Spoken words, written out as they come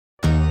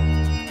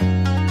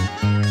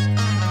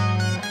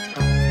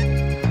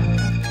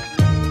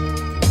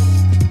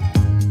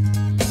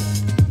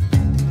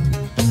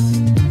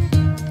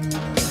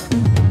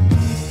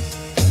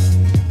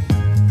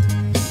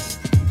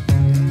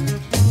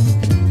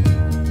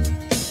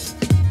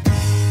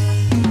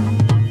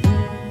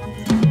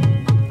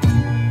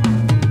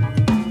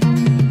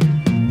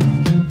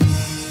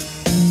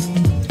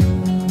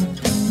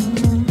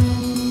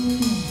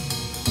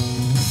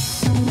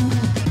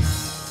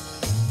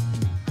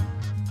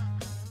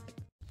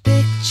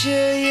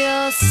Picture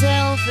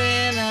yourself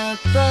in a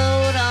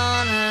boat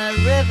on a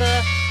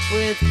river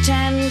with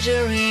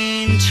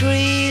tangerine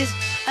trees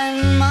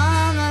and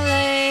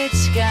marmalade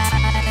sky.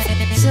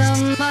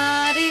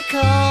 Somebody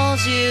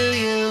calls you,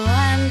 you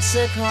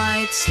answer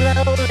quite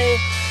slowly.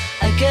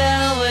 A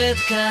girl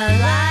with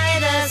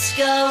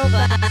kaleidoscope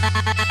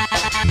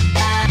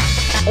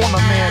on a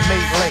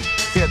man-made lake,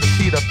 hear the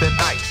sheet of thin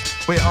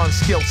ice, where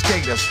unskilled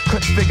skaters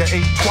couldn't figure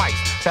 8 twice.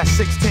 That's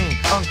 16,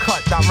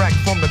 uncut, direct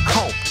from the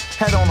coast.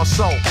 Head on a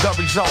soul, the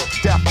result,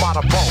 death by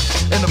the boat.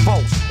 In the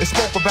boats, it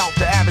spoke about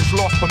the average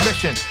lost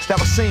permission that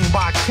was seen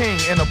by a king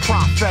in a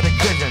prophetic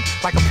vision,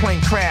 like a plane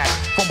crash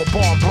from a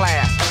bomb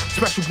blast.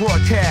 Special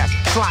broadcast,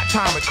 slot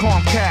time at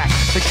Comcast.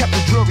 They kept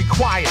the jury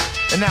quiet,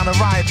 and now the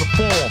riot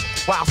perform.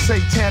 While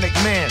satanic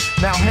man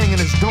now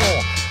hanging his dorm.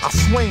 I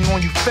swing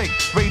on you fake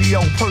radio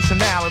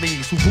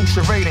personalities who boost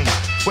your ratings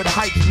with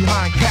hype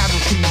behind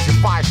casualties. You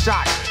fire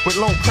shot with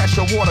low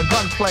pressure water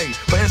gunplay,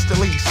 but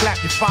instantly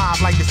slap your 5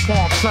 like it's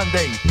Palm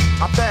Sunday.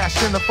 I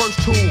fashioned the first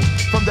tool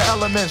from the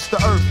elements the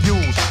earth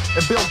used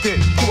and built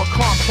it to a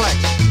complex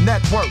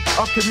network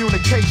of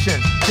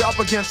communications. You're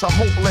up against a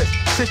hopeless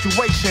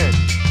situation.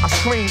 I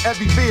screen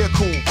every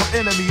vehicle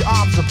from enemy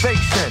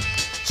observation.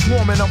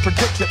 Swarming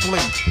unpredictably,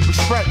 we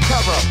spread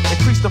terror,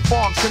 increase the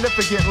fog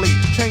significantly,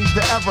 change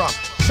the era.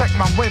 Check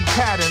my wind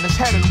pattern, it's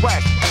heading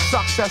west.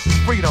 Success is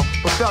freedom,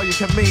 but failure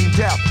can mean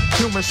death.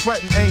 Human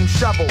sweat and aim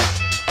shovels,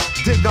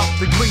 dig up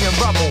degree and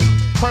rubble.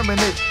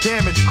 Permanent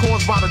damage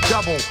caused by the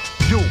double.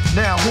 You,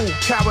 now who,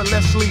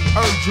 carelessly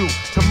urge you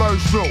to merge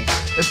through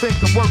and think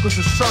the workers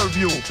will serve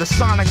you. The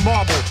sonic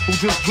marble who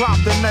just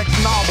dropped the next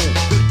novel.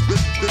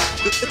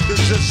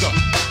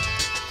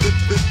 The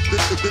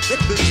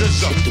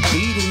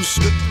Beatles.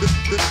 The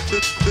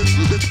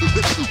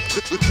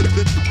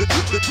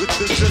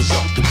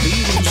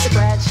Beatles.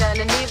 Scratch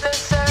underneath the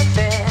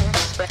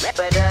surface, but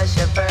does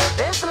your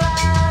purpose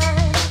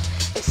lie?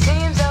 It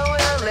seems our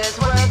will is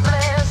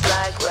worthless,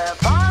 like we're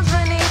pawns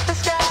beneath the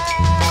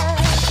sky.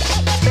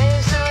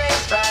 Space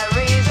erased by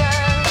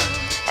reason,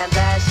 and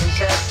passion's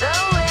just a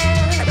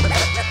wind.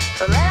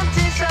 From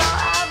empty soul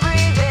I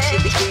breathe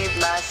in to keep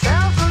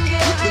myself from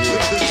giving in.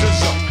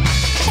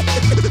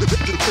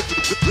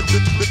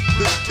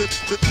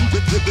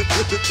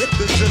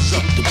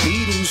 The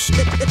Beatles.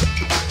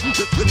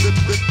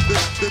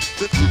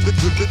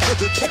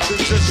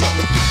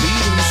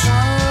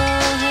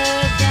 Follow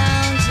her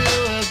down to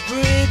a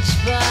bridge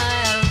by a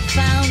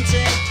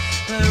fountain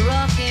where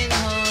rocking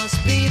horse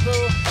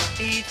people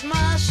eat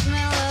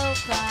marshmallow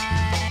pie.